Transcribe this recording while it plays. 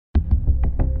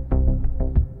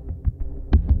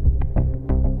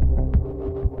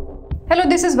Hello,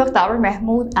 this is Bakhtaur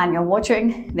Mahmood and you're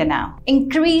watching Dnow.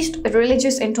 Increased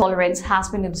religious intolerance has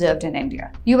been observed in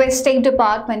India. US State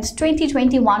Department's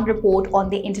 2021 report on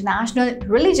the international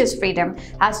religious freedom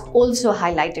has also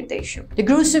highlighted the issue. The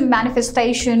gruesome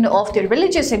manifestation of the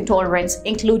religious intolerance,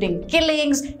 including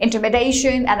killings,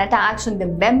 intimidation, and attacks on the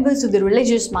members of the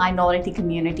religious minority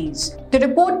communities. The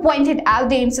report pointed out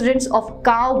the incidents of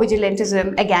cow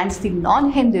vigilantism against the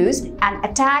non-Hindus and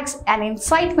attacks and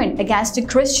incitement against the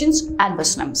Christians and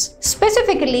Muslims.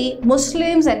 Specifically,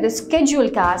 Muslims and the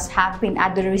scheduled castes have been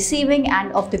at the receiving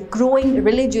end of the growing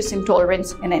religious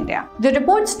intolerance in India. The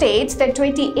report states that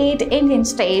 28 Indian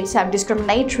states have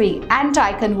discriminatory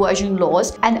anti-conversion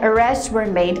laws and arrests were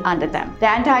made under them. The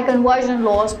anti-conversion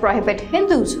laws prohibit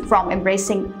Hindus from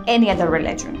embracing any other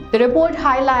religion. The report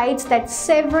highlights that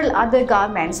several other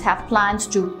governments have plans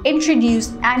to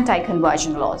introduce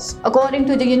anti-conversion laws. According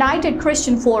to the United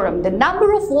Christian Forum, the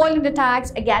number of violent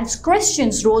attacks against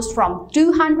Christians rose from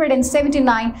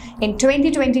 279 in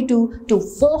 2022 to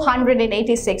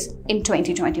 486 in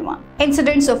 2021.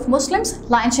 Incidents of Muslims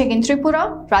lynching in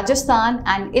Tripura, Rajasthan,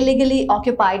 and illegally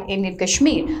occupied Indian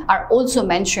Kashmir are also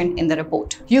mentioned in the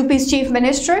report. UP's Chief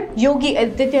Minister Yogi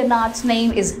Adityanath's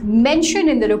name is mentioned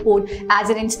in the report as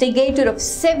an instigator of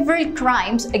several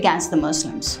crimes against the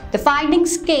Muslims. The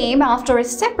findings came after a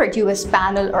separate US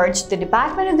panel urged the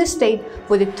Department of the State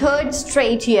for the third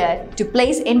straight year to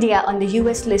place India on the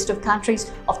US list of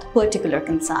countries of particular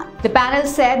concern. The panel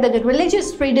said that the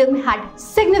religious freedom had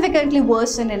significantly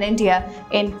worsened in India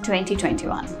in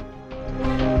 2021.